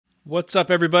What's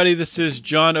up, everybody? This is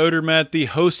John Odermatt, the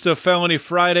host of Felony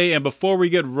Friday, and before we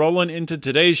get rolling into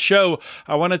today's show,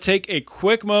 I want to take a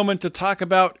quick moment to talk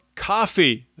about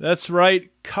coffee. That's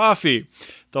right, coffee.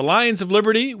 The Lions of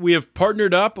Liberty, we have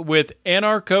partnered up with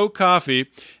Anarcho Coffee,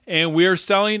 and we are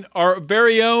selling our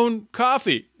very own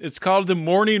coffee. It's called the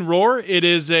Morning Roar. It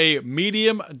is a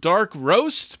medium dark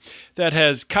roast that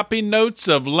has cupping notes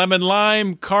of lemon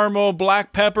lime, caramel,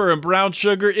 black pepper, and brown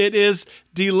sugar. It is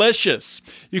delicious.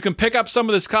 You can pick up some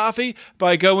of this coffee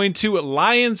by going to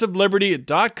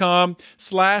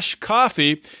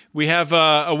lionsofliberty.com/coffee. We have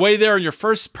a way there on your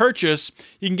first purchase.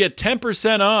 You can get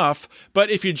 10% off, but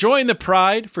if you join the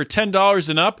Pride for $10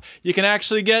 and up, you can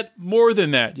actually get more than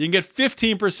that. You can get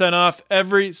 15% off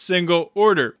every single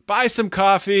order. Buy some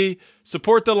coffee,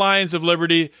 support the Lions of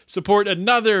Liberty, support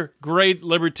another great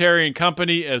libertarian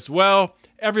company as well.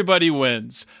 Everybody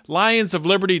wins.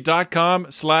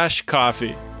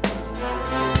 lionsofliberty.com/coffee.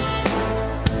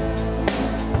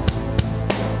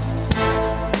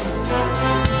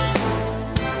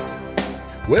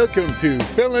 Welcome to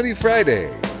Felony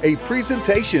Friday, a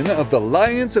presentation of the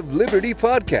Lions of Liberty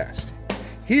podcast.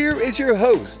 Here is your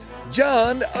host,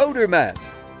 John Odermatt.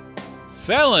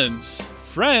 Felons,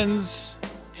 friends,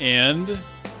 and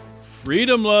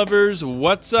freedom lovers,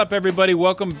 what's up, everybody?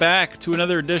 Welcome back to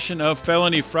another edition of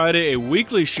Felony Friday, a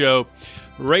weekly show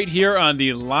right here on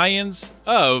the Lions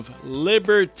of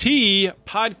Liberty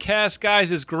podcast.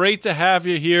 Guys, it's great to have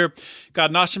you here. Got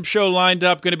an awesome show lined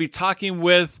up. Going to be talking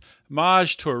with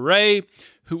Maj Toure,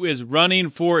 who is running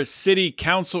for city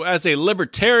council as a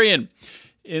libertarian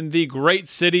in the great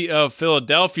city of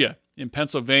Philadelphia in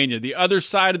Pennsylvania, the other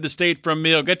side of the state from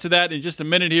me. I'll get to that in just a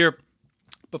minute here.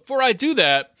 Before I do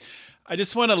that, I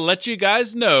just want to let you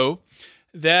guys know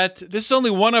that this is only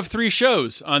one of 3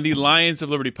 shows on the Lions of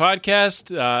Liberty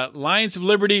podcast. Lions of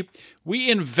Liberty, we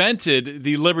invented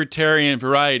the Libertarian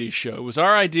Variety Show. It was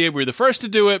our idea. We were the first to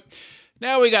do it.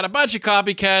 Now we got a bunch of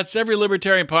copycats. Every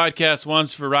libertarian podcast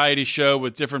wants a variety show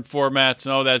with different formats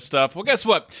and all that stuff. Well, guess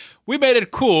what? We made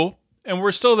it cool, and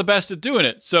we're still the best at doing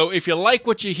it. So if you like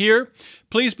what you hear,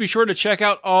 please be sure to check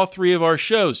out all 3 of our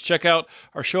shows. Check out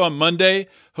our show on Monday,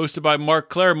 hosted by Mark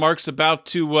Clare. Mark's about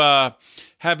to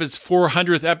have his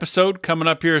 400th episode coming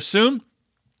up here soon.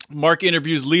 Mark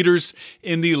interviews leaders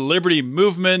in the Liberty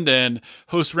movement and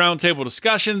hosts roundtable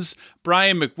discussions.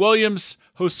 Brian McWilliams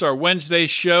hosts our Wednesday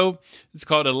show. It's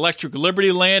called Electric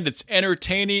Liberty Land. It's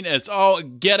entertaining as all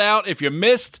get out. If you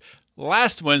missed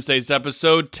last Wednesday's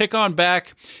episode, tick on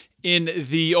back in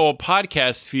the old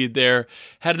podcast feed there.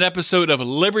 Had an episode of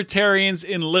Libertarians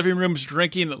in Living Rooms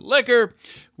Drinking Liquor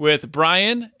with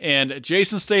Brian and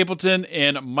Jason Stapleton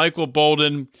and Michael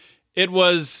Bolden. It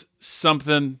was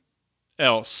something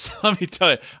else. Let me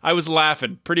tell you, I was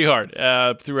laughing pretty hard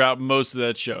throughout most of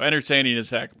that show. Entertaining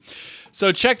as heck.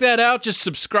 So check that out. Just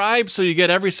subscribe so you get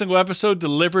every single episode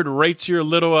delivered right to your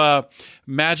little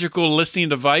magical listening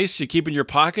device you keep in your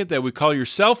pocket that we call your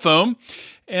cell phone.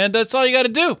 And that's all you got to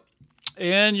do.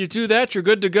 And you do that, you're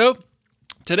good to go.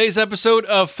 Today's episode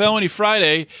of Felony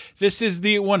Friday, this is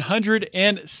the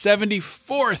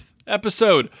 174th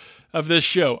episode of this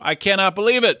show. I cannot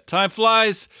believe it. Time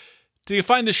flies. Do you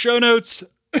find the show notes?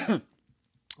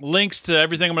 Links to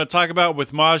everything I'm going to talk about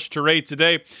with Maj Toure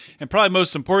today. And probably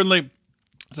most importantly,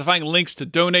 to find links to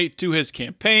donate to his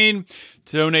campaign,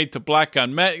 to donate to Black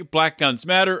Guns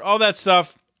Matter, all that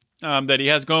stuff that he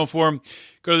has going for him.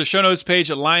 Go to the show notes page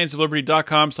at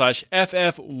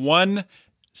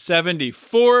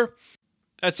lionsofliberty.com/FF174.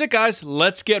 That's it, guys.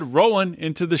 Let's get rolling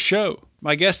into the show.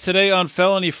 My guest today on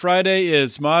Felony Friday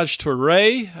is Maj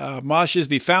Toure. Maj is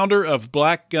the founder of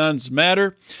Black Guns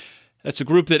Matter. That's a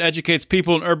group that educates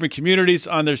people in urban communities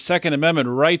on their Second Amendment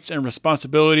rights and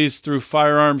responsibilities through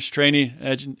firearms training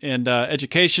and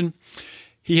education.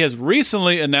 He has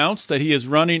recently announced that he is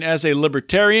running as a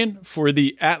libertarian for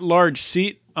the at-large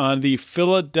seat on the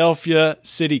Philadelphia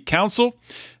City Council.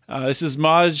 This is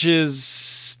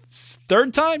Maj's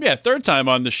third time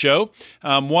on the show.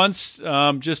 Once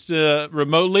just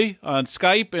remotely on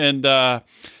Skype, and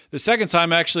the second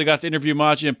time I actually got to interview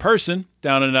Maj in person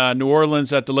down in New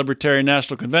Orleans at the Libertarian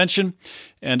National Convention,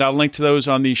 and I'll link to those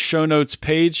on the show notes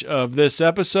page of this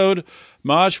episode.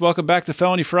 Maj, welcome back to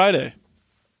Felony Friday.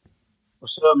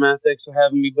 What's up, man? Thanks for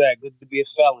having me back. Good to be a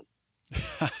felon.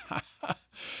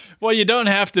 Well, you don't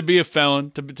have to be a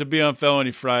felon to be on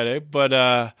Felony Friday, but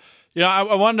I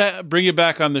wanted to bring you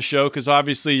back on the show because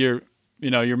obviously you're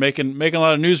making a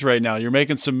lot of news right now. You're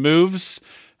making some moves,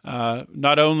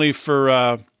 not only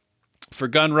for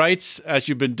gun rights, as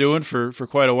you've been doing for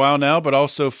quite a while now, but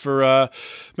also for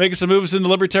making some moves in the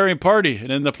Libertarian Party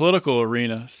and in the political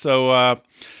arena. So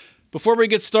Before we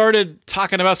get started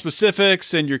talking about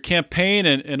specifics and your campaign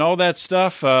and all that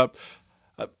stuff,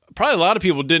 probably a lot of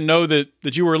people didn't know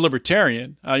that you were a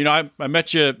libertarian. I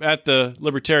met you at the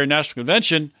Libertarian National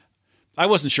Convention. I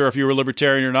wasn't sure if you were a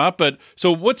libertarian or not, but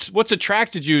so what's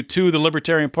attracted you to the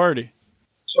Libertarian Party?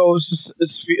 So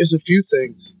it's a few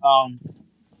things.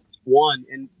 One,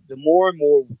 and the more and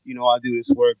more I do this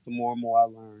work, the more and more I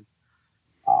learn.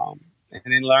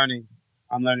 And in learning,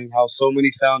 I'm learning how so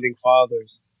many founding fathers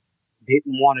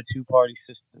didn't want a two-party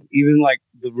system, even like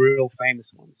the real famous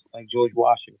ones, like George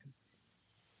Washington.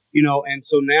 And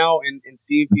so now in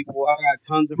seeing people, I got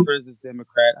tons of friends as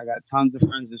Democrat, I got tons of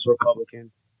friends as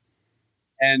Republican,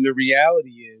 and the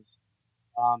reality is,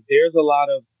 there's a lot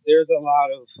of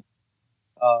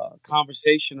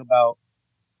conversation about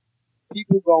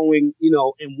people going,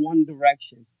 in one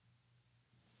direction,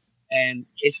 and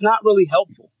it's not really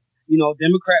helpful.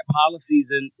 Democrat policies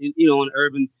in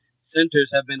urban centers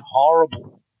have been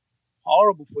horrible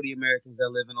for the Americans that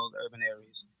live in those urban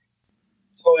areas.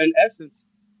 So in essence,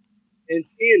 in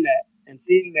seeing that,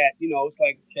 it's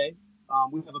like, okay,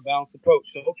 we have a balanced approach.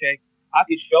 So, okay, I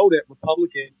could show that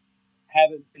Republicans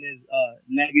haven't been as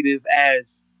negative as,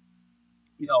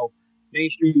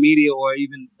 mainstream media or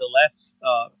even the left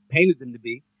painted them to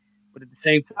be. But at the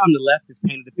same time, the left has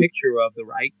painted a picture of the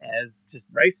right as just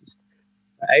racist,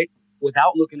 right?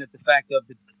 Without looking at the fact of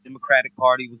the Democratic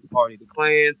Party was the party of the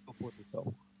Klan, so forth and so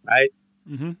on, right?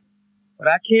 Mm-hmm. But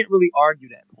I can't really argue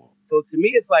that point. So to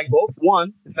me, it's like both.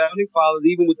 One, the founding fathers,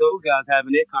 even with those guys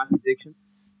having their contradictions,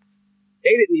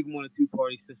 they didn't even want a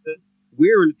two-party system.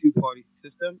 We're in a two-party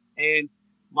system, and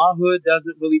my hood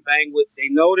doesn't really bang with. They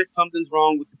know that something's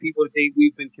wrong with the people that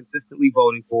we've been consistently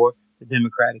voting for, the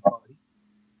Democratic Party.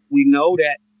 We know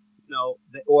that,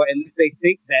 or at least they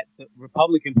think that the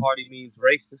Republican Party means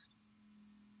racist.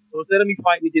 So instead of me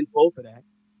fighting against both of that,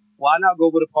 why not go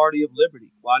with a party of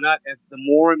liberty? Why not? As the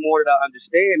more and more that I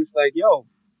understand, it's like,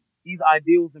 these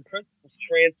ideals and principles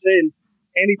transcend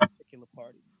any particular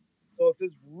party. So if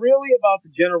it's really about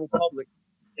the general public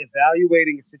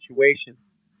evaluating a situation,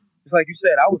 it's like you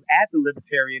said, I was at the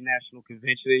Libertarian National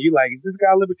Convention, and you're like, is this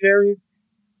guy libertarian?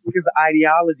 Because the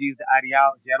ideology is the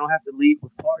ideology. I don't have to lead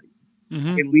with party.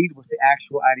 Mm-hmm. I can lead with the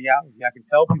actual ideology. I can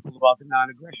tell people about the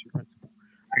non-aggression principle.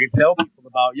 I can tell people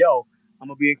about, I'm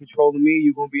going to be in control of me,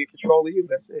 you're going to be in control of you.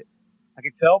 That's it. I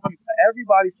can tell people,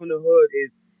 everybody from the hood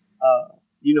is,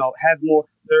 has more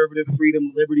conservative,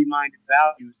 freedom, liberty-minded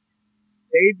values.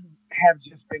 They have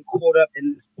just been caught up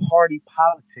in this party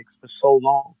politics for so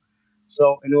long.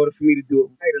 So in order for me to do it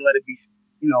right and let it be,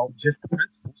 just the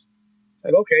principles,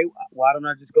 like, okay, why don't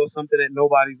I just go something that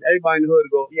everybody in the hood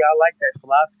go, yeah, I like that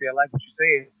philosophy, I like what you're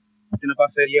saying. And if I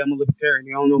say, yeah, I'm a libertarian,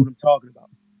 they don't know what I'm talking about.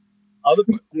 Other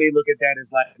people may look at that as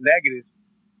like negative,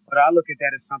 but I look at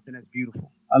that as something that's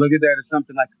beautiful. I look at that as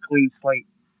something like a clean slate.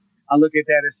 I look at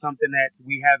that as something that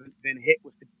we haven't been hit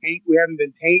with the taint. We haven't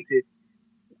been tainted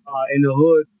in the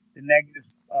hood, the negative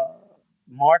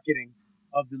marketing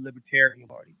of the Libertarian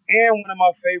Party. And one of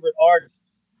my favorite artists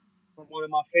from one of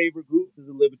my favorite groups is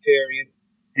a libertarian,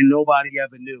 and nobody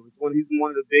ever knew. He's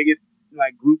one of the biggest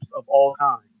groups of all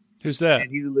time. Who's that?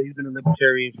 And he's been a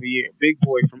libertarian for years. Big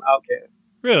Boy from Outkast.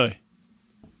 Really?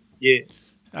 Yeah.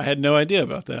 I had no idea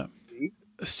about that.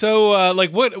 So,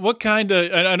 what kind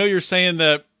of? I know you're saying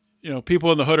that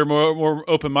people in the hood are more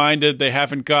open-minded. They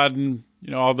haven't gotten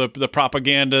all the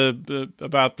propaganda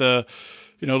about the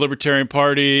Libertarian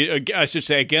Party. I should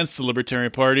say against the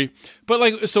Libertarian Party.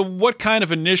 But so what kind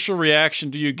of initial reaction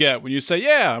do you get when you say,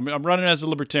 "Yeah, I'm running as a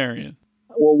libertarian"?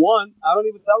 Well, one, I don't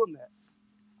even tell them that.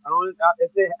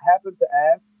 If they happen to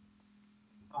ask,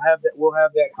 we'll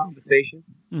have that conversation.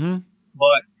 Mm-hmm.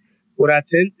 But what I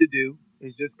tend to do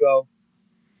is just go,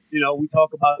 we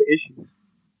talk about the issues.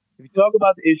 If you talk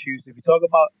about the issues, if you talk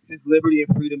about this liberty and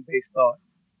freedom-based thought,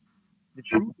 the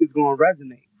truth is going to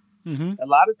resonate. Mm-hmm. A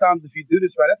lot of times, if you do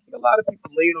this right, I think a lot of people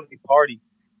lay it on their party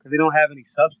because they don't have any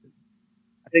substance.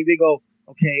 I think they go,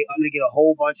 okay, I'm going to get a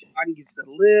whole bunch. I can get just a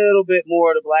little bit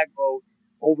more of the black vote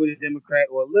over the Democrat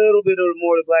or a little bit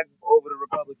more of the black vote over the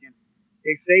Republican.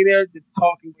 They say they're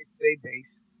talking to their base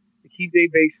to keep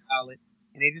their base solid,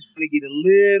 and they just want to get a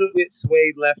little bit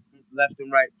swayed left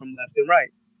and right from left and right.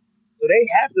 So they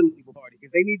have to leave a party because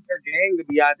they need their gang to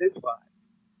be identified.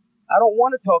 I don't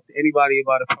want to talk to anybody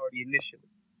about a party initially.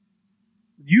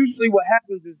 Usually what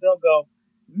happens is they'll go,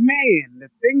 man, the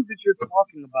things that you're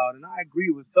talking about, and I agree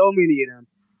with so many of them.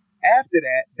 After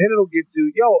that, then it'll get to,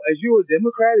 as you a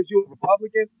Democrat, as you a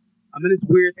Republican, I'm in this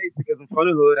weird place because I'm from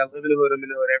the hood. I live in the hood. I'm in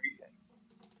the hood every day.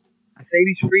 I say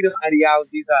these freedom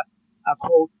ideologies. I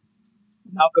quote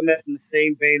Malcolm X in the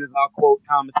same vein as I'll quote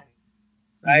Thomas Paine,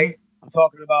 right? Mm-hmm. I'm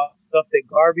talking about stuff that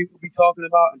Garvey would be talking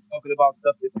about and talking about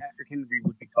stuff that Patrick Henry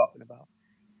would be talking about.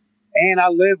 And I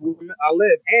live,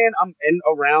 and I'm in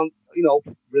around,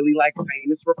 really like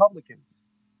famous Republicans.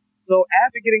 So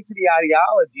after getting to the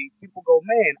ideology, people go,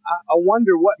 man, I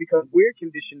wonder what, because we're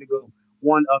conditioned to go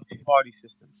one of two party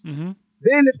systems. Mm-hmm.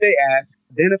 Then if they ask,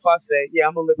 then if I say, yeah,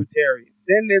 I'm a libertarian,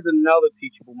 then there's another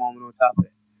teachable moment on top of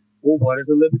that. Well, what is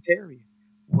a libertarian?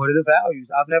 What are the values?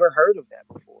 I've never heard of that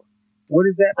before. What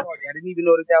is that party? I didn't even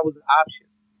know that was an option.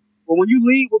 Well, when you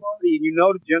lead with party and you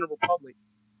know the general public,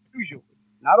 usually,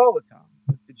 not all the time,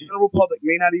 but the general public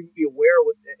may not even be aware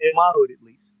of, in my hood at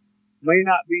least, may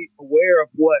not be aware of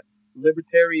what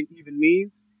libertarian even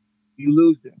means, you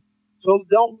lose them. So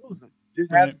don't lose them.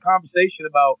 Just have a conversation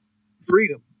about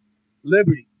freedom,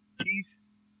 liberty, peace,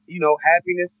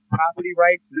 happiness, property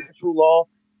rights, natural law,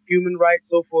 human rights,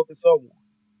 so forth and so on.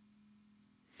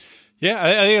 Yeah,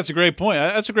 I think that's a great point.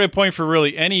 That's a great point for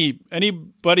really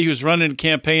anybody who's running a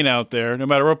campaign out there, no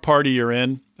matter what party you're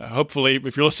in. Hopefully,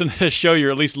 if you're listening to this show,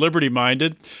 you're at least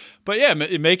liberty-minded. But yeah,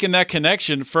 making that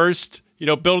connection first,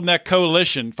 building that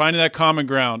coalition, finding that common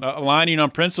ground, aligning on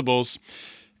principles,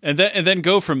 and then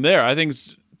go from there. I think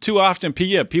too often,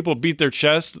 people beat their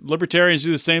chest. Libertarians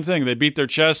do the same thing. They beat their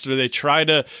chest, or they try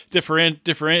to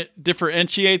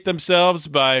differentiate themselves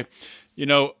by,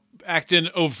 acting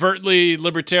overtly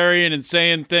libertarian and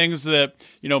saying things that,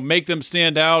 make them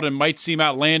stand out and might seem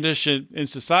outlandish in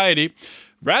society,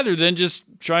 rather than just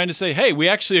trying to say, hey, we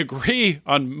actually agree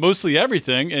on mostly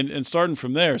everything and starting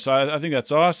from there. So I think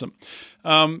that's awesome.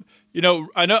 I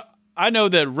know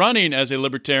that running as a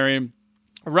libertarian,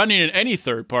 running in any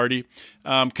third party,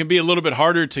 can be a little bit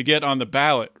harder to get on the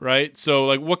ballot, right? So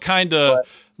like what kind of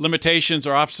limitations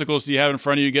or obstacles do you have in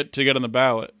front of you to get on the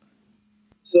ballot?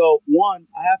 So one,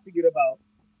 I have to get about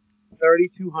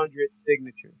 3,200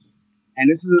 signatures.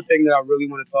 And this is the thing that I really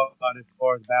want to talk about as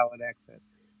far as ballot access.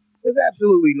 There's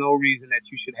absolutely no reason that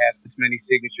you should have this many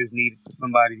signatures needed for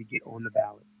somebody to get on the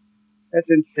ballot. That's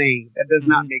insane. That does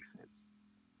not make sense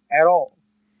at all.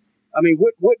 I mean,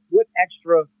 what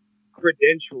extra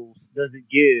credentials does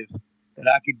it give that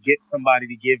I could get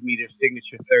somebody to give me their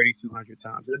signature 3,200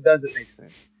 times? It doesn't make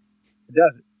sense. It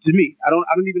doesn't. To me, I don't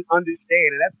even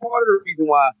understand. And that's part of the reason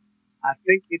why I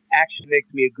think it actually makes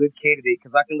me a good candidate,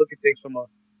 because I can look at things from a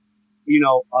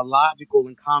logical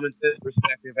and common sense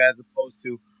perspective, as opposed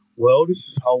to, well, this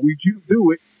is how we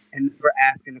do it, and never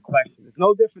asking the question. It's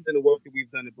no different than the work that we've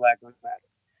done at Black Lives Matter,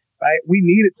 right? We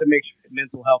needed to make sure that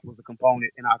mental health was a component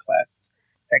in our classes,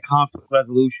 that conflict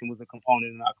resolution was a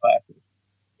component in our classes.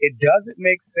 It doesn't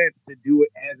make sense to do it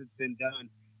as it's been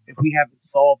done if we haven't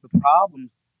solved the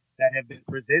problems that have been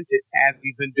presented as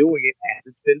we've been doing it as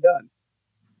it's been done.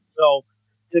 So,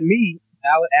 to me,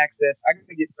 ballot access, I can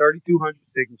get 3,200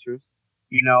 signatures.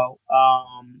 And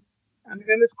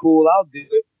it's cool. I'll do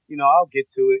it. I'll get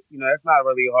to it. That's not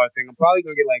really a hard thing. I'm probably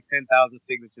going to get like 10,000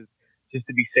 signatures just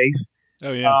to be safe.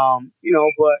 Oh, yeah.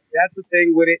 But that's the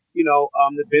thing with it.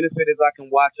 The benefit is I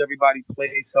can watch everybody play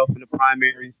themselves in the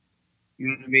primaries. You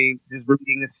know what I mean? Just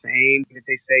repeating the same that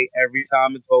they say every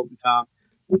time it's voting time.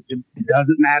 It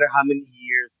doesn't matter how many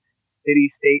years,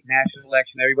 city, state, national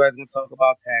election, everybody's going to talk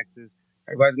about taxes.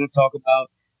 Everybody's going to talk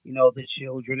about, the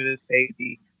children and the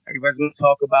safety. Everybody's going to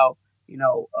talk about,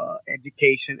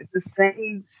 education. It's the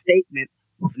same statement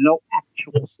with no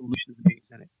actual solutions being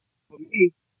presented. For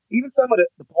me, even some of the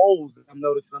polls that I'm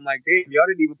noticing, I'm like, damn, y'all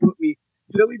didn't even put me,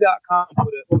 Philly.com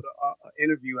put an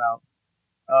interview out,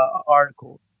 an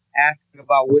article asking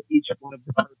about what each one of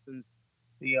the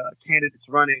candidates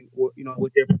running, what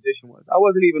their position was. I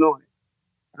wasn't even on it.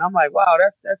 And I'm like, wow,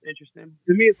 that's interesting.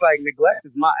 To me, it's like neglect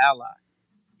is my ally,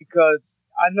 because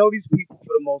I know these people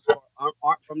for the most part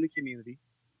aren't from the community,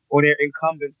 or they're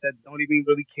incumbents that don't even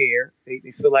really care. They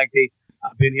feel like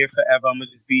I've been here forever, I'm going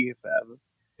to just be here forever.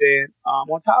 Then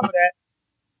on top of that,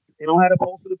 they don't have a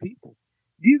pulse of the people.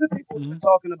 These are people we're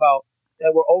talking about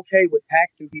that were okay with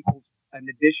taxing people an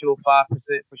additional 5%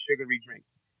 for sugary drinks.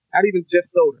 Not even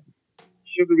just soda.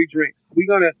 Sugary drinks. We're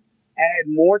going to add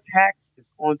more taxes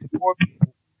onto poor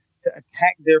people to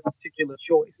attack their particular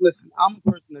choice. Listen, I'm a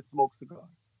person that smokes cigars.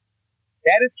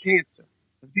 That is cancer.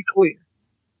 Let's be clear.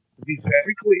 Let's be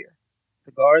very clear.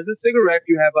 Cigars and cigarettes,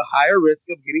 you have a higher risk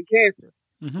of getting cancer.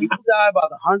 People die by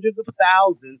the hundreds of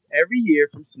thousands every year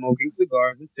from smoking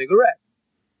cigars and cigarettes.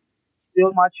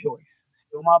 Still my choice.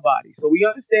 Still my body. So we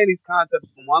understand these concepts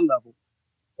on one level.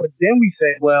 But then we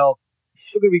say, well,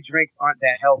 sugary drinks aren't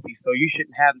that healthy, so you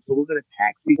shouldn't have them, so we're going to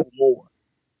tax people more.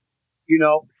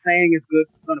 Saying it's good,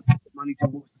 we're going to put the money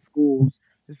towards the schools,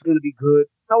 this is going to be good.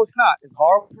 No, it's not. It's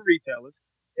horrible for retailers.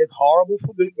 It's horrible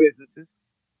for big businesses.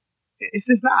 It's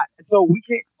just not. And so we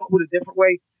can't come up with a different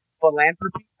way.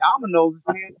 philanthropy. Domino's is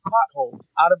paying for potholes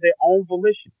out of their own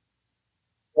volition.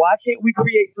 Why can't we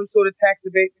create some sort of tax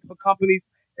abatement for companies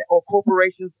or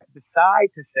corporations that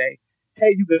decide to say,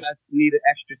 hey, you guys need an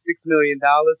extra $6 million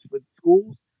for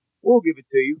schools? We'll give it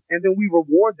to you. And then we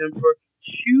reward them for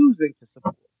choosing to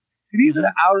support. See, these are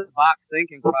the out-of-the-box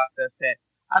thinking process that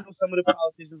I know some of the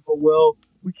politicians go, well,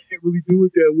 we can't really do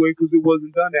it that way because it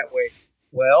wasn't done that way.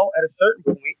 Well, at a certain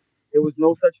point, there was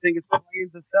no such thing as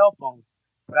planes and cell phones.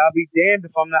 But I'll be damned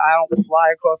if I don't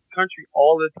fly across the country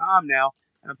all the time now,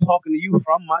 and I'm talking to you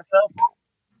from my cell phone.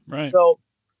 Right. So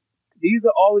these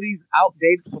are all of these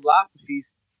outdated philosophies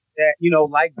that,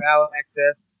 like ballot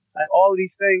access, like all of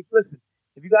these things. Listen,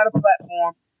 if you got a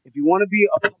platform, if you want to be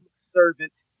a public servant,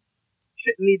 you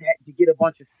shouldn't need to get a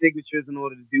bunch of signatures in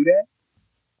order to do that.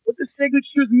 What do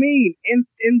signatures mean in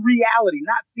reality,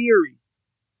 not theory,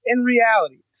 in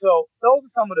reality? So those are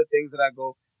some of the things that I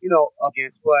go,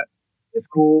 against, but it's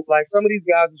cool. Like some of these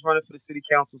guys who's running for the city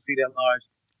council seat at large,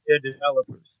 they're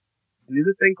developers. And there's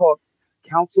a thing called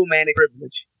councilmanic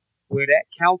privilege, where that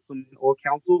councilman or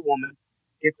councilwoman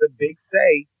gets a big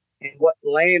say in what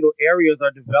land or areas are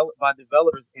developed by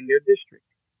developers in their district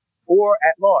or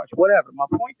at large, whatever. My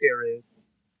point there is,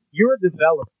 you're a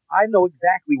developer. I know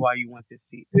exactly why you want this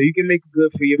seat. So you can make it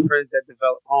good for your friends that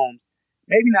develop homes.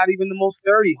 Maybe not even the most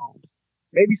sturdy homes.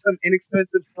 Maybe some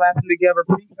inexpensive slapping together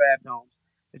prefab homes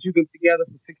that you can put together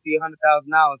for $60,000 or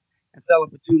 $100,000 and sell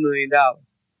it for $2 million.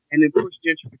 And then push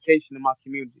gentrification in my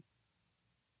community.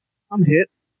 I'm hip.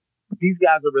 These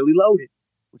guys are really loaded,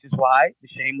 which is why the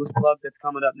shameless plug that's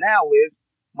coming up now is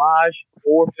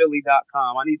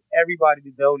Maj4Philly.com. I need everybody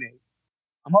to donate.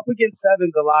 I'm up against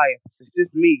 7 Goliaths. It's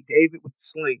just me, David with the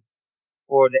sling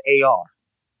or the AR,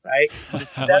 right?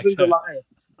 It's 7 like Goliaths.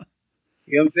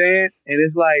 You know what I'm saying? And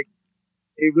it's like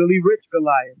a really rich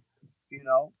Goliath,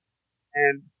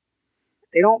 and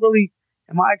they don't really,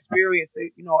 in my experience,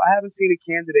 I haven't seen a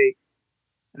candidate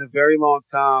in a very long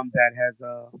time that has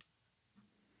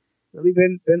really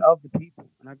been of the people.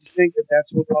 And I just think that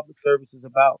that's what public service is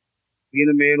about, being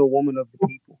a man or woman of the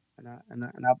people. And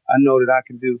I know that I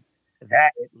can do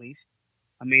that at least.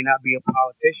 I may not be a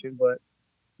politician, but,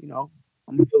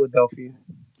 I'm a Philadelphian.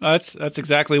 That's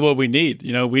exactly what we need.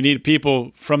 We need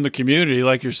people from the community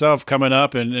like yourself coming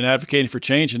up and advocating for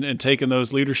change and taking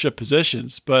those leadership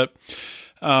positions. But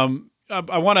I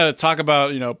want to talk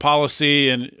about, policy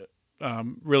and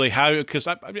really how, because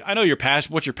I know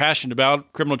what you're passionate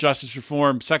about, criminal justice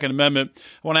reform, Second Amendment.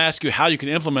 I want to ask you how you can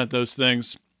implement those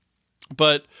things.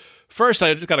 But first,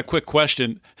 I just got a quick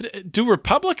question. Do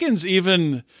Republicans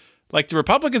get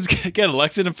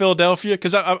elected in Philadelphia?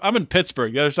 Because I'm in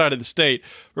Pittsburgh, the other side of the state.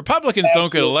 Republicans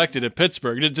don't get elected in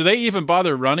Pittsburgh. Do they even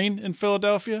bother running in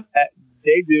Philadelphia?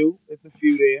 They do. It's a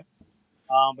few there.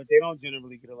 But they don't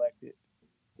generally get elected.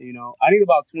 I need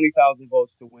about 20,000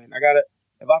 votes to win.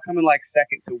 If I come in like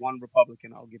second to one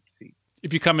Republican, I'll get the seat.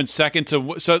 If you come in second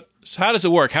to, so how does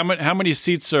it work? How many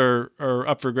seats are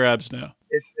up for grabs now?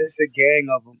 It's a gang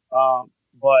of them.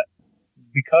 But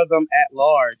because I'm at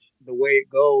large, the way it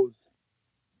goes,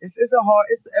 it's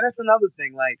and that's another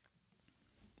thing. Like,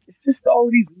 it's just all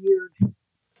these weird,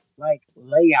 like,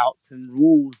 layouts and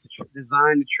rules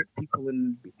designed to trick people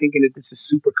into thinking that this is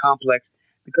super complex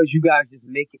because you guys just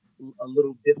make it a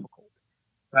little difficult,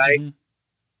 right? Mm-hmm.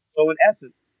 So in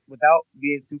essence, without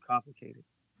being too complicated,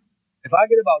 if I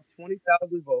get about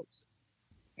 20,000 votes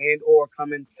and or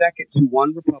come in second to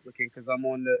one Republican because I'm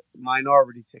on the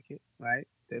minority ticket, right,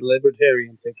 the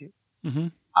Libertarian ticket,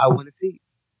 I win a seat.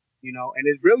 And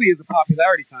it really is a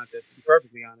popularity contest, to be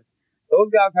perfectly honest.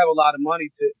 Those guys have a lot of money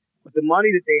but the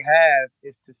money that they have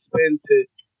is to spend to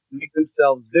make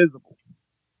themselves visible.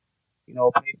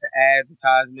 Pay for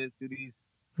advertisements, do these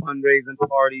fundraising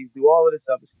parties, do all of this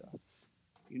other stuff.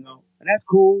 And that's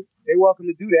cool. They're welcome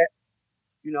to do that.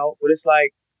 But it's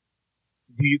like,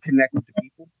 do you connect with the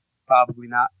people? Probably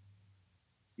not.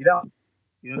 You don't.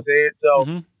 You know what I'm saying? So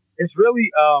it's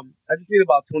really, I just need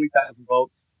about 20,000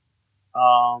 votes.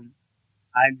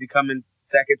 I'm becoming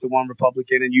second to one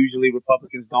Republican, and usually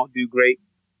Republicans don't do great,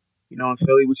 in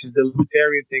Philly, which is the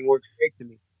Libertarian thing works great to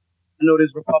me. I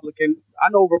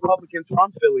know Republicans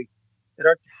from Philly that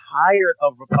are tired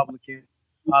of Republican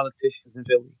politicians in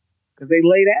Philly because they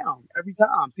lay down every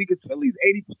time. See, because Philly's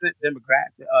 80%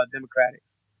 Democratic. You know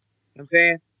what I'm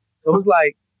saying? So it's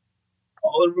like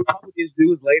all the Republicans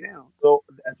do is lay down. So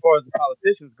as far as the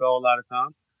politicians go, a lot of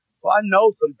times, well, I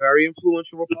know some very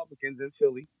influential Republicans in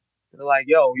Philly that are like,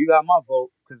 yo, you got my vote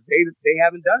because they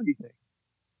haven't done anything.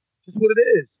 Just what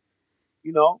it is,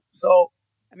 So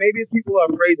maybe if people are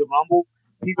afraid to rumble,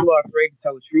 people are afraid to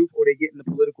tell the truth, or they get in the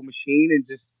political machine and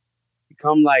just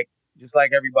become like just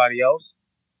like everybody else.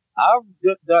 I've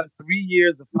done 3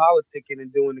 years of politicking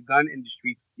and doing the gun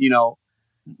industry,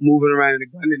 moving around in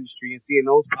the gun industry and seeing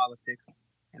those politics.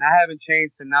 And I haven't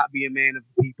changed to not be a man of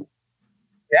the people.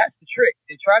 That's the trick.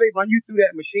 They try to run you through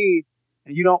that machine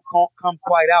and you don't come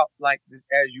quite out like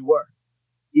as you were.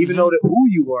 Even though that who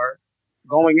you were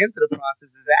going into the process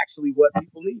is actually what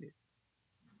people needed.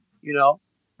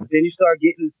 But then you start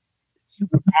getting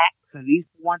super PACs and these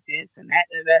want this and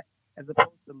that, as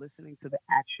opposed to listening to the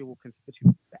actual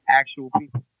constituents, the actual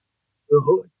people, the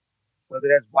hood. Whether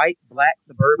that's white, black,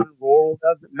 suburban, rural,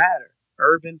 doesn't matter.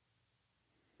 Urban,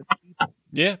 the people.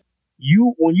 Yeah.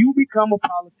 When you become a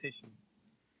politician,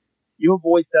 your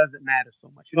voice doesn't matter so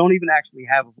much. You don't even actually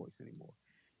have a voice anymore.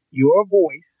 Your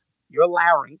voice, your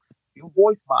larynx, your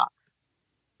voice box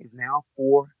is now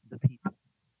for the people.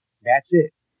 That's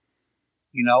it.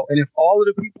 And if all of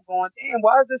the people going, damn,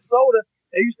 why is this soda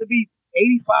that used to be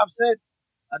 85 cents,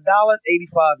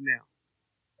 $1.85 now?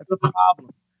 That's a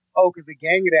problem. Oh, because the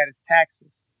gang of that is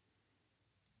taxes.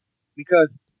 Because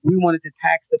we wanted to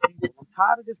tax the people. I'm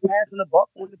tired of just passing the buck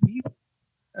on the people.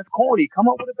 That's corny. Come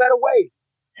up with a better way.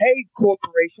 Hey,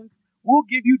 corporations, we'll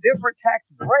give you different tax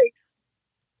breaks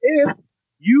if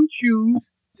you choose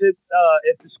to,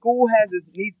 if the school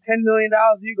needs $10 million,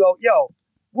 you go, yo,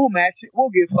 we'll match it. We'll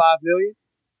give $5 million.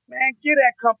 Man, give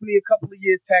that company a couple of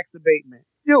years tax abatement.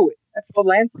 Do it. That's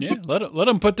philanthropy. Yeah, let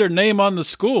them put their name on the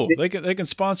school. They can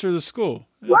sponsor the school.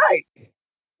 Yeah.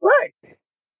 Right.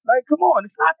 Like, come on,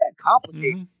 it's not that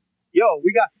complicated. Yo,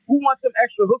 who wants some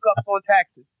extra hookups on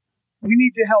taxes? We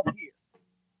need your help here.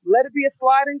 Let it be a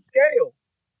sliding scale.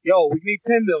 Yo, we need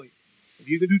 10 million. If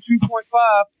you can do 2.5,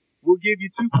 we'll give you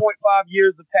 2.5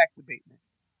 years of tax abatement.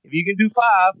 If you can do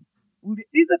 5,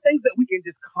 these are things that we can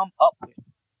just come up with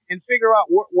and figure out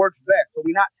what works best. So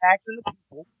we're not taxing the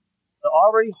people, the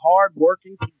already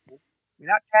hard-working people. We're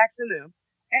not taxing them.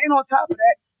 And on top of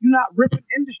that, you're not ripping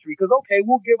industry because, okay,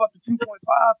 we'll give up to 2.5,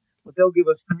 but they'll give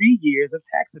us 3 years of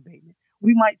tax abatement.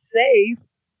 We might save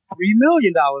 $3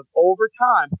 million over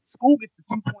time. School gets to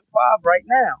 2.5 right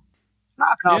now. It's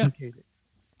not complicated.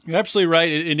 Yeah. You're absolutely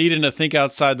right in needing to think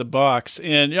outside the box.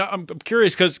 And I'm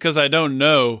curious because I don't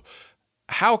know,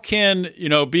 how can,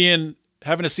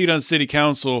 having a seat on city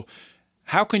council,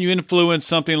 how can you influence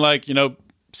something like,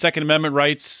 Second Amendment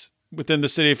rights within the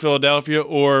city of Philadelphia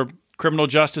or criminal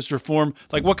justice reform?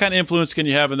 Like, what kind of influence can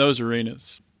you have in those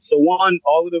arenas? So one,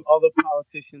 all of the other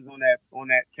politicians on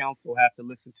that council have to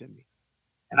listen to me.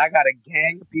 And I got a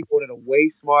gang of people that are way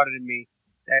smarter than me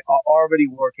that are already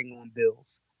working on bills.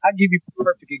 I'll give you a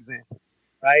perfect example,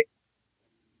 right?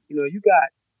 You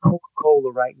got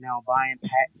Coca-Cola right now buying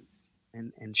patents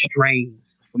and strains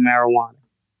for marijuana.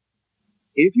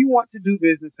 If you want to do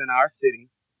business in our city,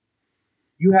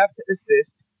 you have to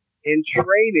assist in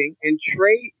training and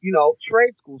trade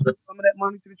schools. Put some of that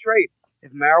money to the trade.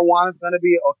 If marijuana is going to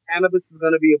be, or cannabis is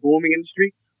going to be a booming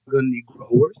industry, we're going to need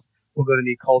growers. We're going to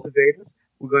need cultivators.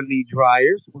 We're going to need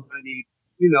dryers. We're going to need,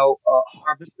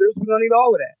 harvesters. We're going to need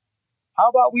all of that. How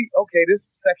about this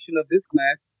section of this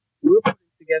class, we're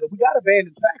putting together, we got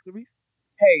abandoned factories.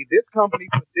 Hey, this company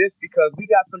put this because we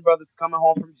got some brothers coming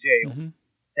home from jail.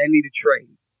 They need a trade.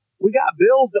 We got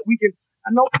bills that we can, I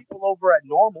know people over at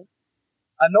Normal.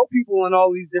 I know people in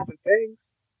all these different things.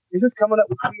 It's just coming up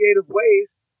with creative ways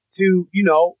to,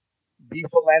 be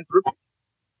philanthropic.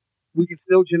 We can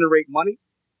still generate money.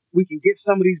 We can get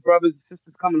some of these brothers and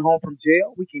sisters coming home from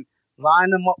jail. We can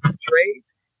line them up for trades,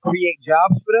 create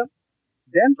jobs for them.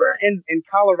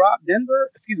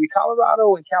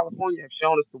 Colorado and California have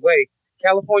shown us the way.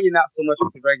 California, not so much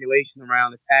with the regulation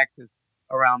around the taxes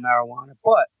around marijuana.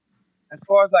 But as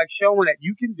far as like showing that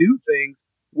you can do things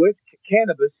with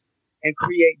cannabis and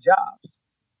create jobs.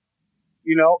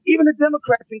 Even the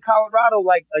Democrats in Colorado,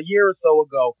 like a year or so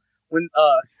ago, when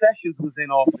Sessions was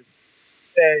in office,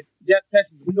 said, Jeff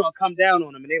Sessions, we're going to come down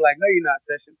on him. And they like, no, you're not,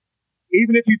 Sessions.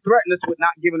 Even if you threaten us with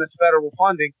not giving us federal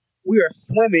funding, we are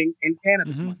swimming in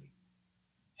cannabis money,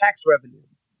 tax revenue.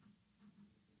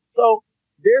 So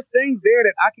there's things there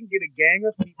that I can get a gang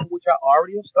of people, which I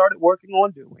already have started working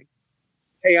on doing.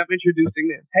 Hey, I'm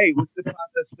introducing this. Hey, what's the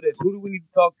process for this? Who do we need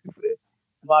to talk to for this?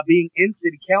 And by being in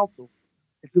city council,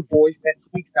 it's a voice that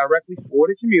speaks directly for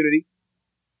the community.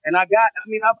 And I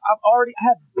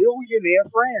have billionaire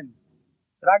friends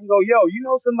that I can go, yo,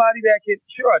 somebody that can,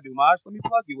 sure I do, Maj, let me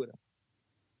plug you with them.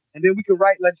 And then we can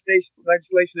write legislation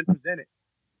and present it.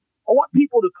 I want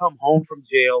people to come home from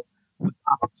jail with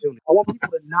opportunity. I want people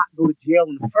to not go to jail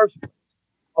in the first place.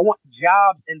 I want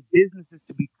jobs and businesses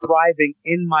to be thriving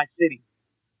in my city.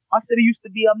 My city used to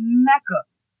be a mecca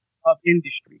of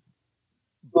industry.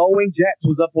 Boeing Jets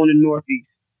was up on the Northeast.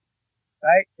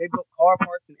 right? They built car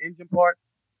parts and engine parts,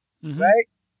 right?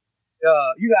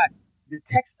 You got the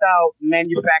textile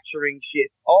manufacturing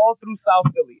shit all through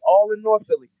South Philly, all in North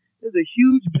Philly. There's a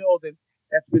huge building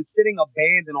that's been sitting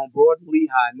abandoned on Broad and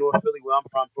Lehigh, North Philly, where I'm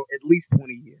from, for at least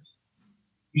 20 years.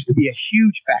 Used to be a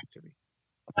huge factory,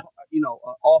 an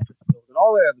office building,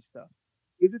 all that other stuff.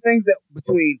 These are things that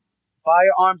between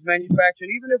firearms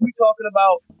manufacturing, even if we're talking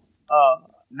about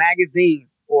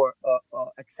magazines or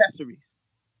accessories,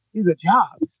 these are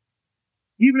jobs.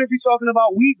 Even if you're talking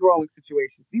about weed growing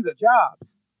situations, these are jobs.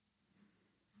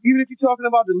 Even if you're talking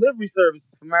about delivery services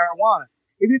for marijuana,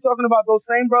 if you're talking about those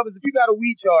same brothers, if you got a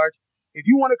weed charge, if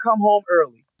you want to come home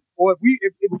early, or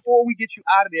if before we get you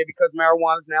out of there because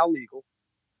marijuana is now legal,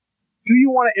 do you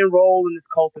want to enroll in this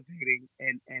cultivating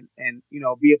and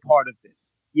be a part of this?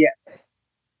 Yes.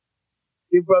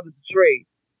 Give brothers a trade.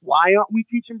 Why aren't we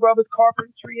teaching brothers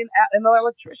carpentry and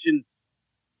electrician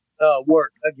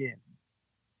work again?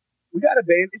 We got a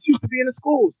band. It used to be in the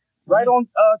schools. Right on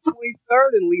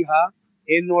 23rd in Lehigh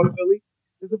in North Philly,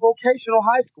 there's a vocational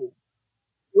high school.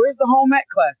 Where's the home ec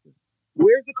classes?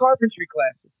 Where's the carpentry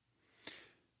classes?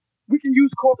 We can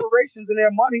use corporations and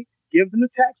their money, give them a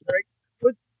tax break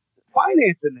for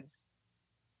financing this.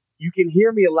 You can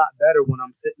hear me a lot better when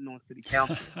I'm sitting on city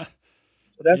council.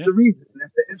 So that's the reason.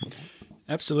 That's the issue.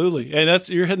 Absolutely. And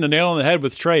you're hitting the nail on the head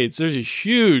with trades. There's a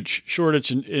huge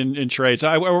shortage in trades.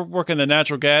 I work in the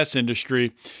natural gas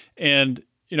industry, and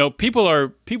people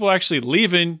are actually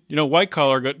leaving, white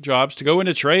collar jobs to go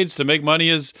into trades to make money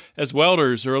as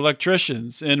welders or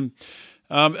electricians. And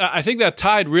I think that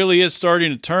tide really is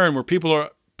starting to turn, where people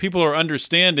are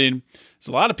understanding. There's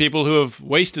a lot of people who have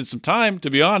wasted some time, to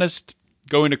be honest,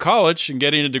 going to college and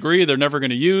getting a degree they're never going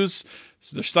to use.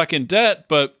 So they're stuck in debt,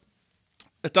 but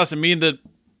it doesn't mean that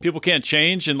people can't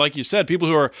change. And like you said, people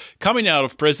who are coming out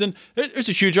of prison, there's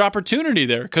a huge opportunity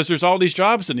there because there's all these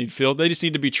jobs that need filled. They just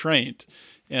need to be trained.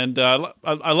 And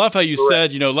I love how you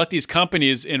said, let these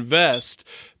companies invest,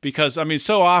 because,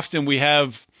 so often we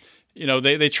have,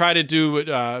 they try to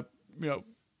do,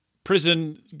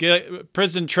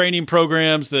 prison training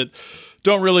programs that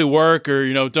don't really work,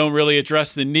 or, don't really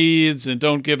address the needs and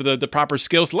don't give the proper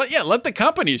skills. Let the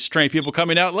companies train people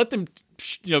coming out. Let them,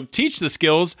 teach the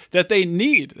skills that they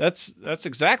need. That's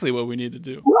exactly what we need to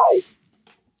do. Right.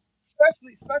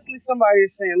 Especially somebody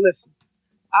is saying, listen,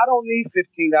 I don't need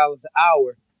 $15 an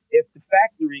hour if the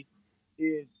factory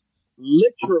is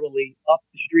literally up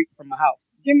the street from my house.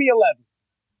 Give me 11.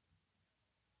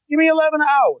 Give me 11 an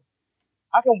hour.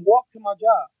 I can walk to my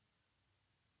job.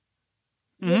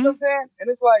 You know what I'm saying? And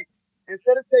it's like,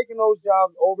 instead of taking those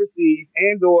jobs overseas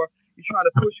or you're trying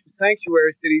to push for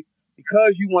sanctuary cities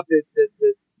because you want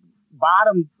the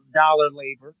bottom dollar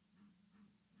labor,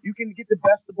 you can get the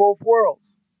best of both worlds.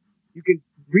 You can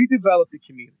redevelop the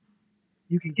community.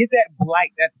 You can get that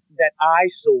blight, that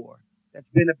eyesore that's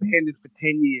been abandoned for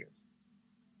 10 years.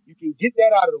 You can get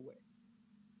that out of the way.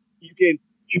 You can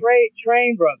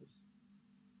train brothers.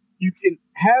 You can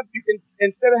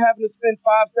instead of having to spend $5,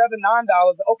 $7, $9,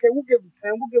 okay, we'll give them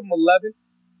 10, we'll give them 11.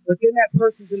 But then that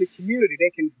person's in the community. They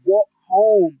can walk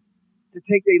home to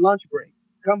take their lunch break,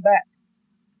 come back.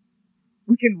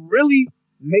 We can really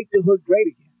make the hood great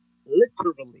again,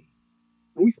 literally.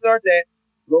 And we start that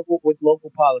with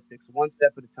local politics, one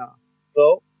step at a time.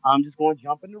 So I'm just going to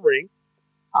jump in the ring.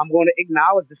 I'm going to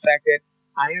acknowledge the fact that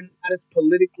I am not as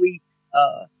politically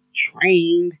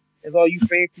trained as all you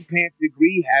fancy pants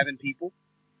degree having people.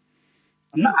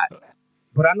 I'm not,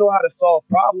 but I know how to solve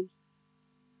problems.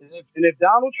 And if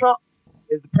Donald Trump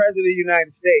is the president of the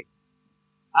United States,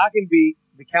 I can be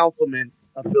the councilman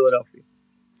of Philadelphia.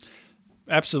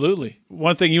 Absolutely.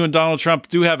 One thing you and Donald Trump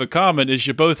do have in common is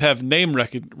you both have name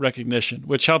recognition,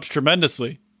 which helps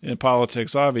tremendously in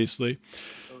politics, obviously.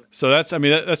 So that's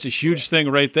a huge thing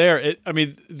right there.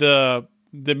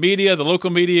 The media, the local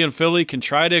media in Philly can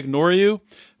try to ignore you,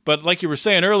 but like you were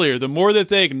saying earlier, the more that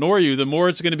they ignore you, the more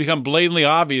it's going to become blatantly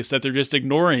obvious that they're just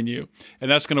ignoring you, and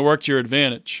that's going to work to your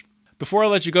advantage. Before I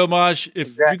let you go, Maj,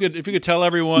 if you could tell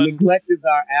everyone, neglect is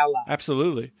our ally.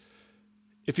 Absolutely.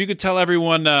 If you could tell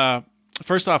everyone,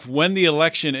 first off, when the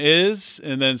election is,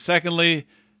 and then secondly,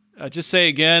 just say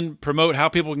again, promote how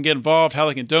people can get involved, how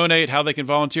they can donate, how they can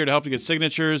volunteer to help you get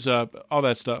signatures, all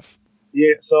that stuff.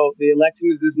 Yeah, so the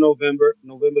election is this November the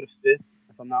 5th,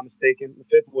 if I'm not mistaken. The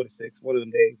 5th or the 6th, one of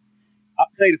them days. I'll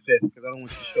say the 5th because I don't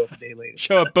want you to show up a day later.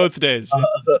 Show up both days.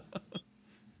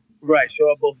 Right,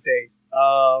 show up both days.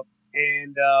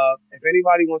 And if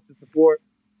anybody wants to support,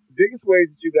 the biggest ways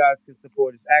that you guys can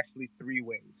support is actually 3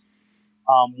 ways.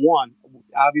 One,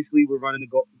 obviously, we're running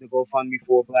the GoFundMe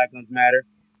for Black Guns Matter.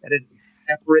 That is a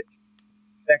separate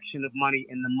section of money,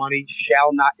 and the money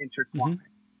shall not intertwine.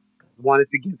 One is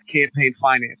against campaign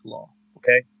finance law.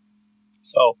 Okay,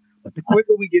 so but the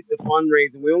quicker we get the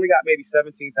fundraising, we only got maybe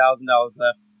 $17,000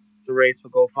 left to raise for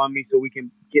GoFundMe, so we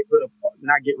can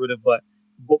but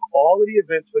book all of the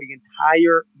events for the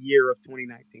entire year of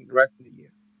 2019, the rest of the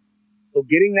year. So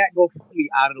getting that GoFundMe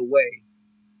out of the way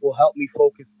will help me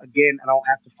focus again. I don't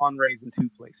have to fundraise in two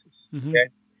places. Okay.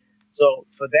 So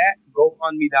for that,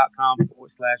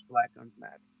 GoFundMe.com/Black Guns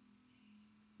Matter.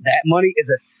 That money is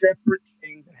a separate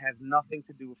thing that has nothing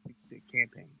to do with the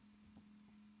campaign.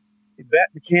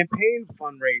 The campaign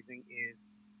fundraising is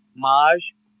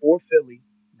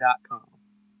majforphilly.com.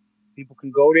 People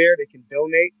can go there. They can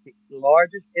donate. The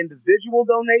largest individual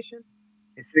donation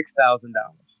is $6,000.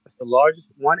 That's the largest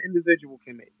one individual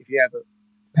can make. If you have a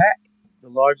PAC, the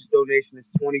largest donation is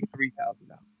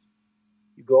 $23,000.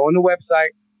 You go on the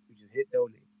website, you just hit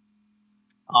donate.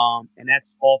 And that's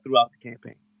all throughout the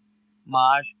campaign.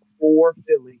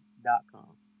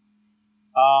 majforphilly.com.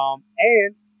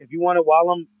 And if you want to, while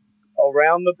I'm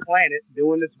around the planet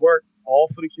doing this work, all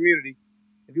for the community,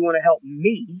 if you want to help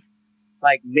me,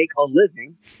 like, make a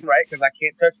living, right? Because I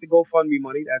can't touch the GoFundMe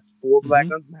money. That's for Black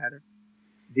Guns Matter.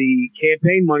 The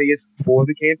campaign money is for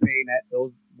the campaign. That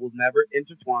those will never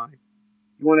intertwine.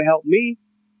 You want to help me,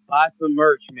 buy some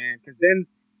merch, man. Because then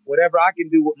whatever I can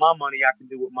do with my money, I can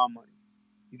do with my money.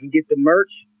 You can get the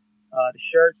merch, the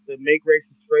shirts, the Make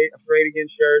Racists Afraid Again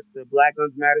shirts, the Black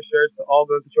Guns Matter shirts, the All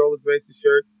Gun Controllers Racist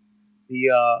shirts, the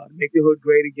Make the Hood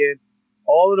Great Again.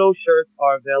 All of those shirts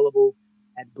are available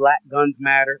at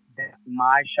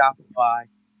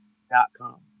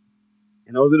blackgunsmatter.myshopify.com.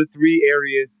 And those are the three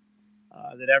areas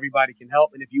that everybody can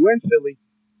help. And if you're in Philly,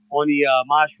 on the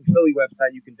Maj for Philly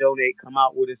website, you can donate, come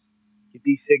out with us, get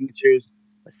these signatures,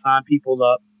 let's sign people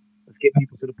up, let's get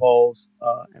people to the polls,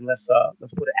 and let's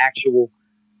put an actual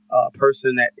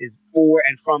person that is for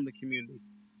and from the community,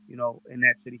 in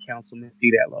that city councilman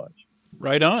seat at large.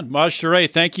 Right on. Maj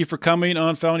Toure, thank you for coming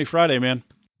on Felony Friday, man.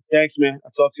 Thanks, man.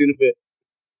 I'll talk to you in a bit.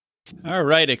 All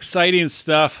right. Exciting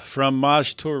stuff from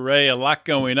Maj Toure. A lot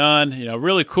going on.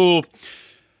 Really cool.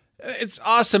 It's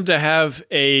awesome to have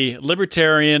a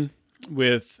libertarian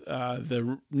with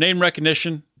the name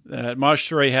recognition that Maj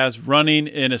Toure has running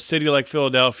in a city like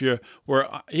Philadelphia, where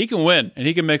he can win and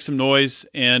he can make some noise.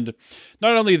 And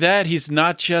not only that, he's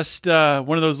not just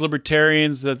one of those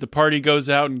libertarians that the party goes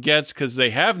out and gets because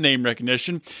they have name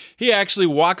recognition. He actually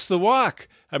walks the walk.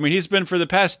 I mean, he's been for the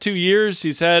past 2 years.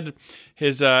 He's had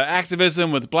his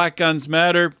activism with Black Guns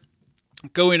Matter,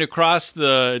 going across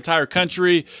the entire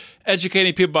country,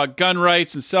 educating people about gun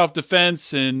rights and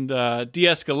self-defense and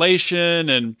de-escalation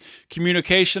and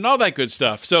communication, all that good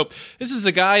stuff. So this is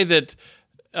a guy that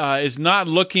is not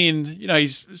looking,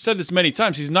 he's said this many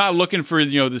times, he's not looking for,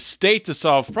 the state to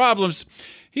solve problems.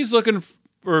 He's looking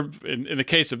for, in the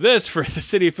case of this, for the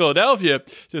city of Philadelphia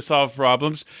to solve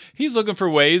problems. He's looking for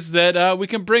ways that we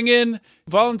can bring in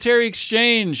voluntary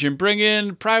exchange and bring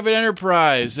in private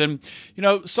enterprise and,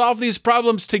 solve these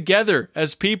problems together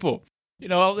as people.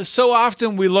 So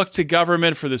often we look to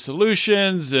government for the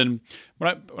solutions. And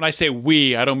when I say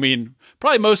we, I don't mean,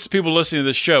 probably most people listening to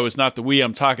this show is not the we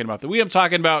I'm talking about. The we I'm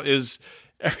talking about is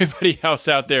everybody else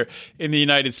out there in the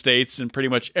United States, and pretty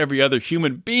much every other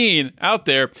human being out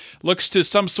there looks to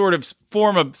some sort of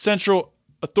form of central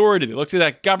authority. They look to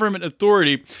that government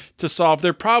authority to solve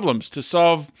their problems, to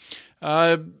solve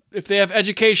if they have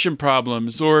education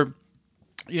problems, or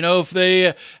if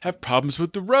they have problems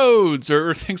with the roads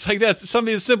or things like that.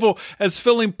 Something as simple as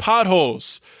filling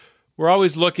potholes. We're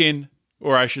always looking,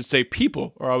 or I should say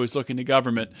people are always looking to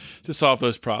government to solve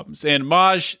those problems. And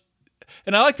Maj,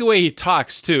 and I like the way he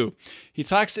talks too. He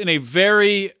talks in a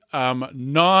very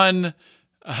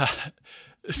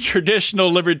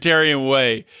non-traditional libertarian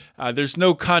way. There's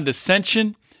no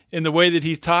condescension in the way that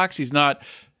he talks. He's not,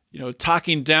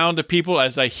 talking down to people,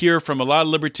 as I hear from a lot of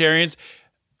libertarians.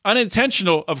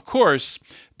 Unintentional, of course,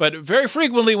 but very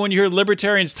frequently when you hear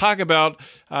libertarians talk about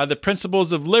the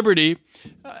principles of liberty,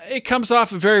 it comes off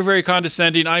very, very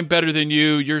condescending. I'm better than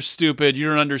you. You're stupid. You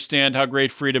don't understand how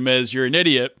great freedom is. You're an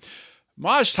idiot.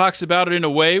 Maj talks about it in a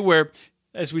way where,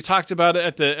 as we talked about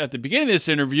it at the beginning of this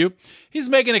interview, he's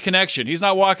making a connection. He's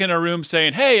not walking in a room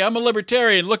saying, "Hey, I'm a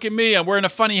libertarian. Look at me. I'm wearing a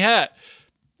funny hat."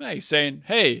 No, he's saying,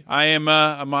 "Hey, I am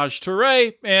a Maj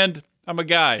Toure, and I'm a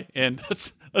guy. And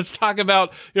let's talk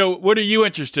about, what are you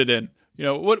interested in?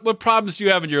 What problems do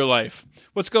you have in your life?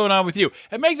 What's going on with you?"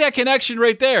 And make that connection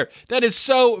right there. That is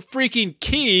so freaking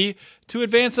key to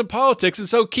advance in politics, and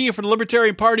so key for the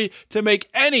Libertarian Party to make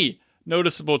any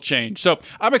noticeable change. So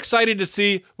I'm excited to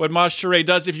see what Maj Toure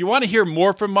does. If you want to hear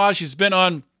more from Maj, he's been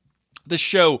on this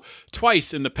show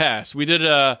twice in the past. We did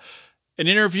an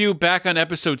interview back on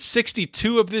episode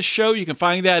 62 of this show. You can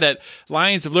find that at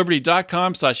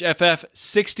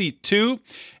lionsofliberty.com/FF62.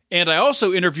 And I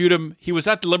also interviewed him. He was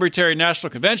at the Libertarian National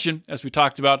Convention, as we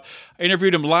talked about. I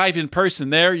interviewed him live in person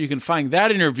there. You can find that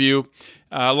interview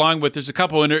along with, there's a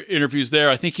couple interviews there.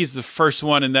 I think he's the first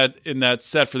one in that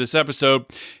set for this episode.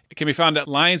 It can be found at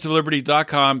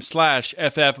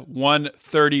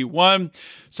lionsofliberty.com/FF131.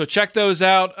 So check those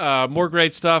out. More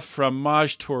great stuff from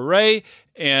Maj Toure.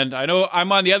 And I know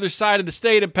I'm on the other side of the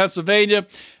state of Pennsylvania.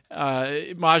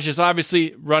 Maj is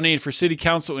obviously running for city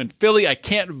council in Philly. I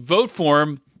can't vote for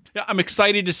him. I'm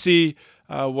excited to see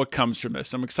what comes from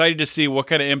this. I'm excited to see what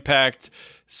kind of impact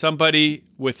somebody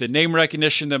with the name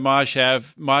recognition that Maj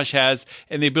has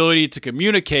and the ability to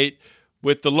communicate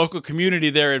with the local community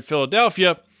there in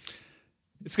Philadelphia.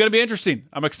 It's going to be interesting.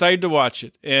 I'm excited to watch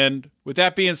it. And with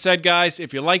that being said, guys,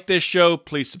 if you like this show,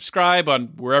 please subscribe on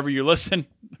wherever you listen.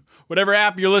 Whatever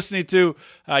app you're listening to,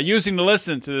 using to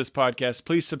listen to this podcast,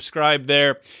 please subscribe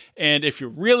there. And if you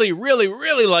really, really,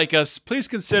 really like us, please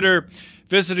consider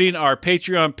visiting our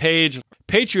Patreon page,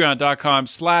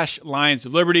 patreon.com/Lions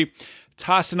of Liberty,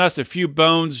 tossing us a few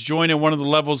bones, joining one of the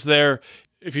levels there.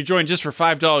 If you join just for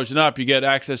 $5 and up, you get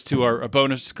access to our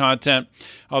bonus content,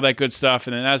 all that good stuff.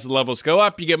 And then as the levels go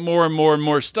up, you get more and more and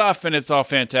more stuff, and it's all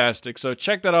fantastic. So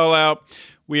check that all out.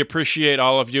 We appreciate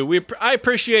all of you. I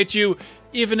appreciate you,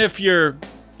 even if you're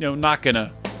not going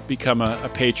to become a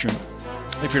patron,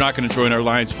 if you're not going to join our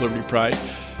Lions of Liberty Pride.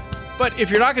 But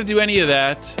if you're not going to do any of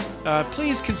that,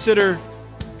 please consider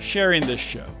sharing this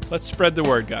show. Let's spread the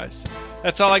word, guys.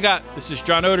 That's all I got. This is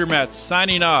John Odermatt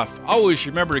signing off. Always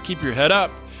remember to keep your head up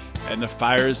and the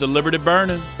fires of liberty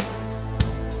burning.